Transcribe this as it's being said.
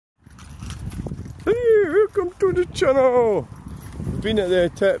Hey, welcome to the channel. We've been at the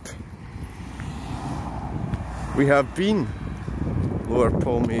tip. We have been Lower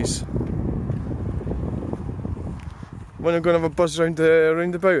Polmaise. When I'm going to have a buzz round the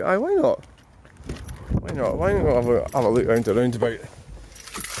roundabout? Aye, why not? Why not? Why not have a look round the roundabout?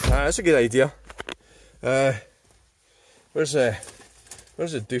 That's a good idea. Where's the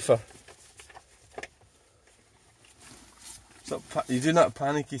doofer? You doing that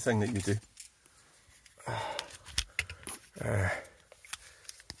panicky thing that you do?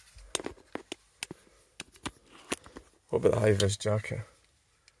 What about the high-vis jacket?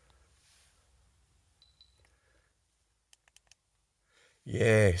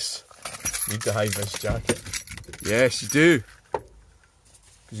 Yes, need the high-vis jacket. Yes, you do. Because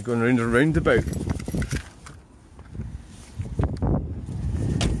you're going round a roundabout.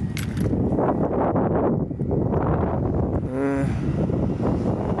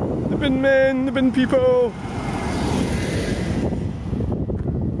 The bin men, the bin people.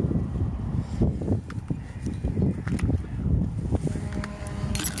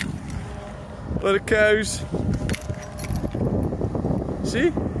 A lot of cows.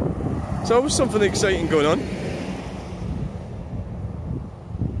 See? There's always something exciting going on.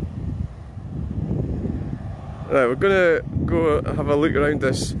 Right, we're gonna go have a look around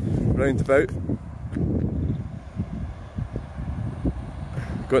this roundabout.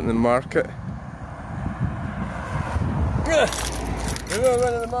 Go into the market. We're gonna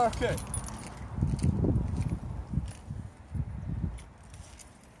run in the market.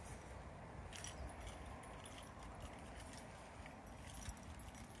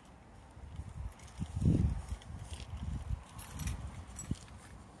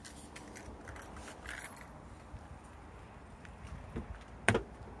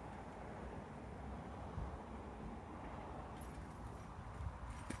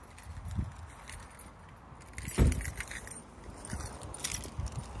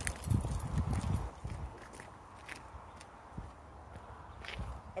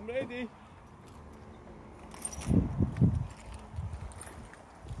 I'm ready.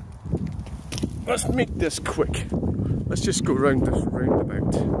 Let's make this quick. Let's just go round this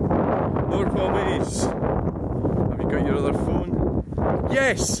roundabout. Lower Polmaise. Have you got your other phone?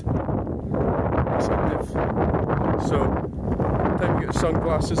 Yes! So, time to get the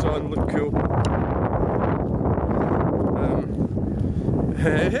sunglasses on, look cool.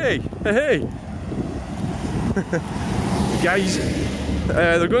 Hey! Guys,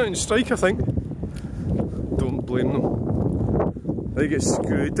 they're going on strike, I think. Don't blame them. They get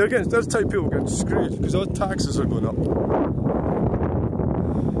screwed. There's the type of people getting screwed because all taxes are going up.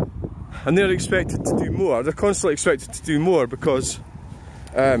 And they're expected to do more. They're constantly expected to do more because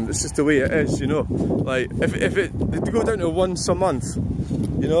it's just the way it is, you know. Like, if they go down to once a month,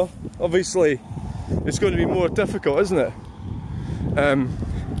 you know, obviously it's going to be more difficult, isn't it?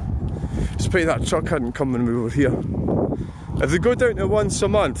 It's a pity that truck hadn't come when we were here. If they go down to once a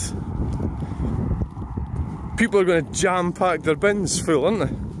month, people are going to jam pack their bins full, aren't they?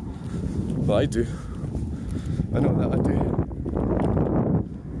 Well, I do. I know that I do.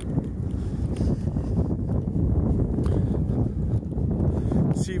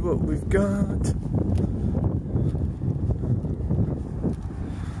 See what we've got.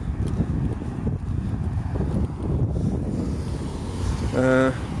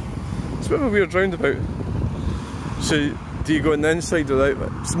 It's a bit of a weird roundabout. So, do you go on the inside or the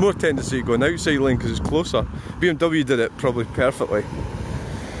out? It's more tendency to go on the outside lane because it's closer. BMW did it probably perfectly.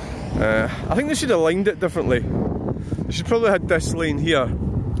 I think they should have lined it differently. They should probably have had this lane here,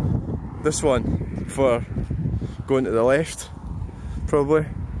 this one, for going to the left, probably.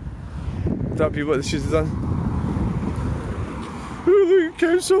 Would that be what they should have done? Oh, look,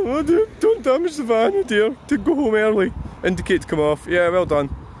 council, oh, don't damage the van, oh dear. To go home early. Indicate to come off. Yeah, well done.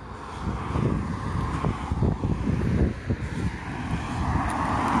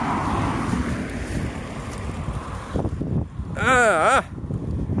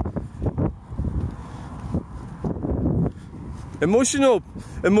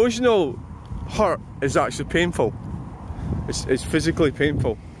 Emotional hurt is actually painful. It's physically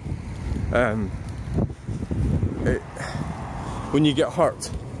painful. When you get hurt,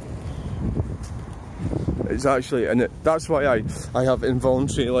 it's actually, and that's why I have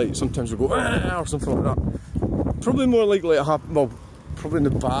involuntary, like sometimes I go or something like that. Probably more likely to happen, well, probably in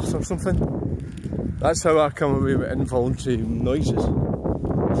the bath or something. That's how I come away with involuntary noises.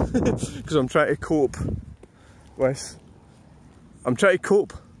 Because I'm trying to cope with. I'm trying to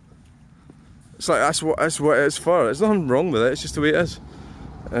cope. It's like that's what it is for. There's nothing wrong with it. It's just the way it is.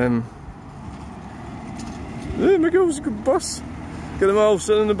 Hey, my girl's a good bus. Get them all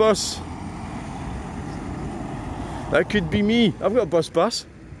sitting in the bus. That could be me. I've got a bus pass.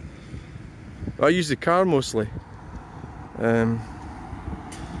 I use the car mostly.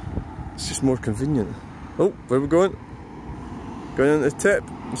 It's just more convenient. Oh, where are we going? Going into the tip.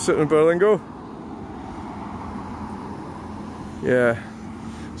 Sitting in Berlingo. Yeah.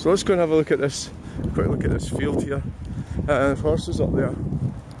 So let's go and have a look at this. Quick look at this field here. Horses up there.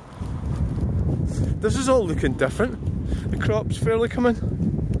 This is all looking different. The crop's fairly coming.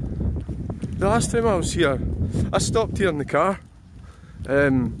 The last time I was here, I stopped here in the car.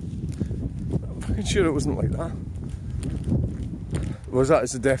 I'm fucking sure it wasn't like that. Well, that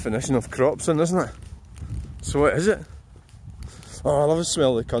is the definition of cropsing, isn't it? So what is it? Oh, I love the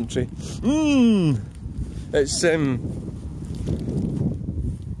smell of the country. It's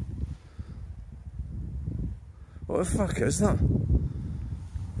what the fuck is that?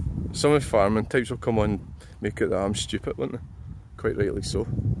 Some of the farming types will come on and make it that I'm stupid, won't they? Quite rightly so.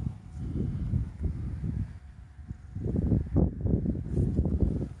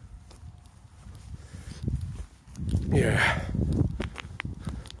 Yeah.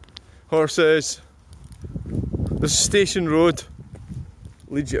 Horses. This station road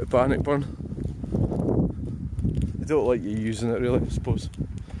leads you to Bannockburn. They don't like you using it really, I suppose.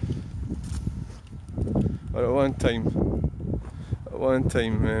 But at one time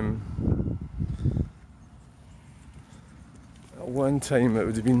it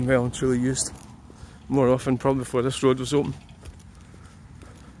would have been well and truly used. More often probably before this road was open.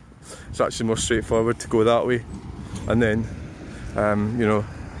 It's actually more straightforward to go that way and then you know,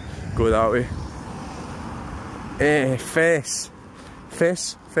 go that way. Fess.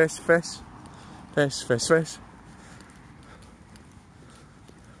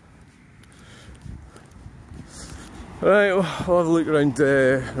 Right, well, I'll have a look around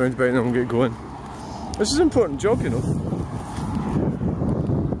Roundabout and then we'll get going. This is an important job, you know.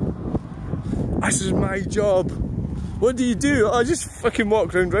 This is my job. What do you do? I just fucking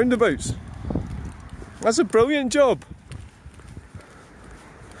walk around roundabouts. That's a brilliant job.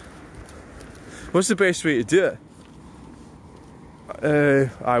 What's the best way to do it?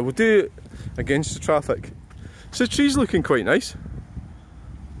 I will do it against the traffic. So the tree's looking quite nice.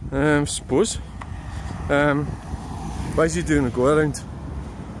 I suppose. Why is he doing a go around?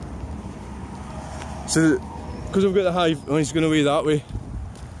 So, because I've got the hive, oh, he's going away that way.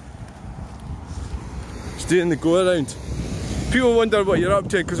 He's doing the go around. People wonder what you're up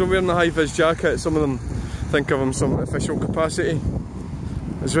to because I'm wearing the high-vis jacket. Some of them think of him some official capacity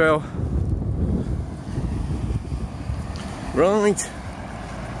as well. Right.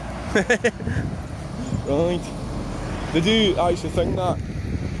 Right. They do actually think that.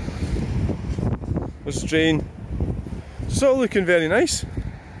 There's a train. It's all looking very nice.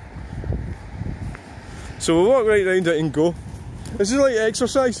 So we'll walk right round it and go. This is like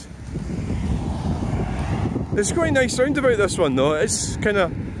exercise. It's quite nice roundabout, this one though. It's kind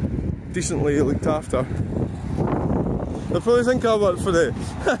of decently looked after. They'll probably think I work for the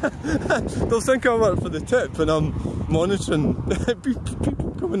they'll think I work for the tip and I'm monitoring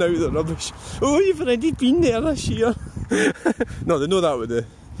people coming out with their rubbish. Oh, you've already been there this year. No, they know that with the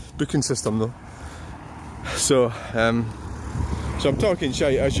booking system though. So I'm talking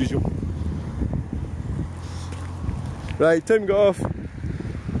shite as usual. Right, time to go off.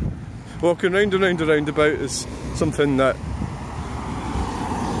 Walking round and round a roundabout is something that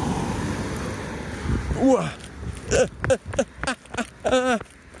I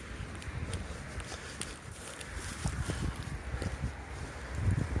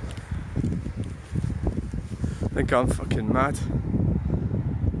think I'm fucking mad.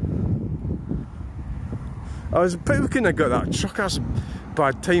 I was looking, I got that truck, that's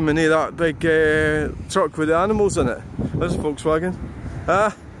bad timing, eh? That big truck with the animals in it. There's a Volkswagen.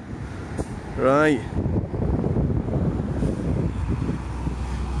 Ah, right.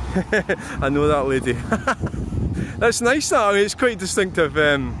 I know that lady. That's nice that, I mean, it's quite distinctive,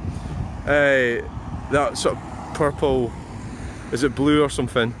 that sort of purple, is it blue or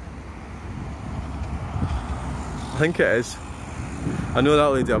something? I think it is. I know that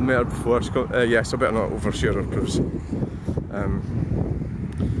lady, I've met her before. Yes, I better not overshare her cruise.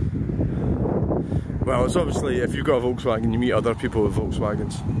 Well, it's obviously, if you've got a Volkswagen, you meet other people with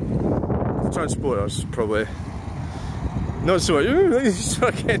Volkswagens. The Transporter's probably not so much.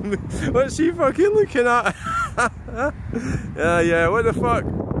 What's he fucking looking at? Yeah, what the fuck?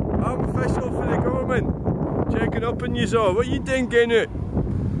 I'm official for the government. Checking up on you all. What are you doing getting out?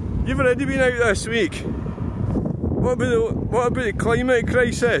 You've already been out this week. What about the climate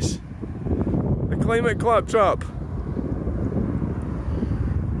crisis? The climate claptrap?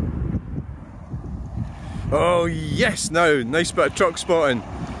 Oh yes, now, nice bit of truck spotting.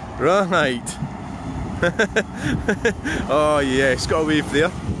 Right. Oh yeah, it's got a wave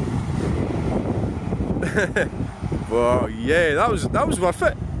there. Well, yeah, that was worth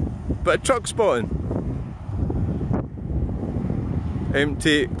it. Bit of truck spotting.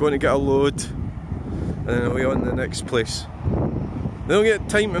 Empty, going to get a load, and then away on to the next place. They don't get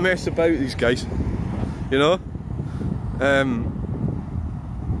time to mess about, these guys, you know.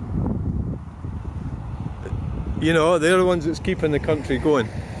 You know, they're the ones that's keeping the country going.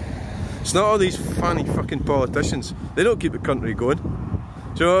 It's not all these fanny fucking politicians. They don't keep the country going. Do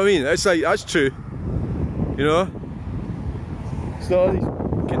you know what I mean? It's like, that's true. You know? It's not all these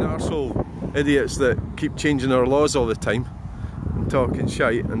fucking arsehole idiots that keep changing our laws all the time and talking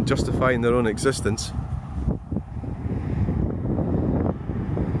shite and justifying their own existence.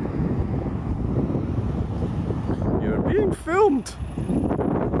 You're being filmed.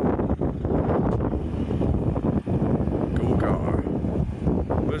 Go car.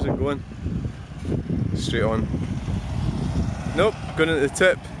 Where's it going? Straight on. Nope, going into the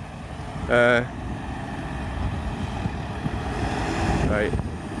tip. Right,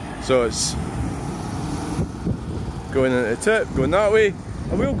 so it's going into the tip, going that way,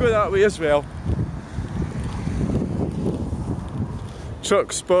 and we'll go that way as well.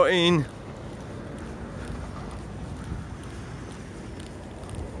 Truck spotting.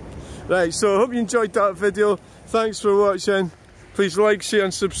 Right, so I hope you enjoyed that video. Thanks for watching. Please like, share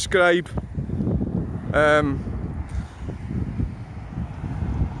and subscribe.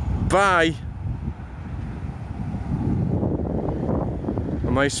 Bye.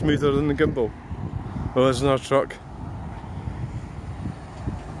 Am I smoother than the gimbal? Oh, there's another truck.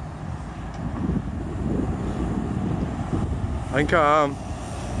 I think I am.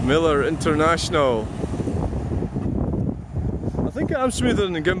 Miller International. I think I am smoother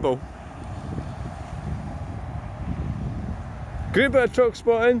than the gimbal. Great bit of truck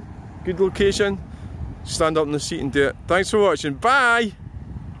spotting. Good location. Stand up in the seat and do it. Thanks for watching. Bye!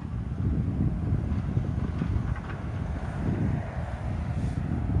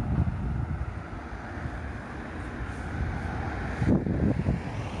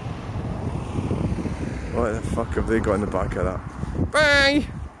 What the fuck have they got in the back of that? Bye!